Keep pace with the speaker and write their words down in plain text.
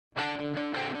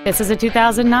This is a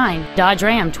 2009 Dodge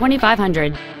Ram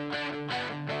 2500.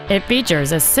 It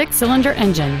features a 6-cylinder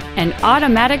engine, an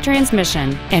automatic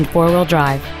transmission, and 4-wheel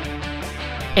drive.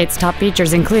 Its top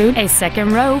features include a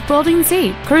second-row folding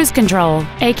seat, cruise control,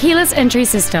 a keyless entry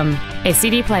system, a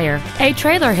CD player, a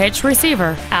trailer hitch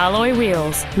receiver, alloy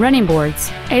wheels, running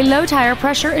boards, a low tire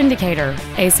pressure indicator,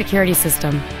 a security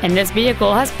system, and this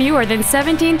vehicle has fewer than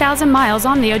 17,000 miles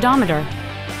on the odometer.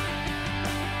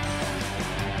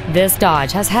 This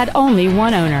Dodge has had only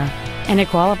one owner, and it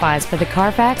qualifies for the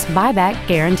Carfax buyback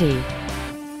guarantee.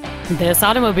 This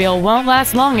automobile won't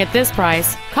last long at this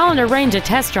price. Call and arrange a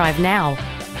test drive now.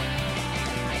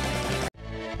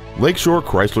 Lakeshore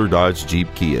Chrysler Dodge Jeep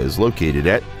Kia is located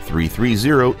at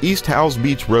 330 East Howze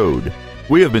Beach Road.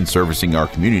 We have been servicing our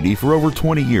community for over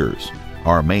 20 years.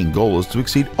 Our main goal is to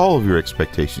exceed all of your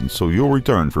expectations so you'll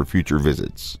return for future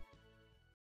visits.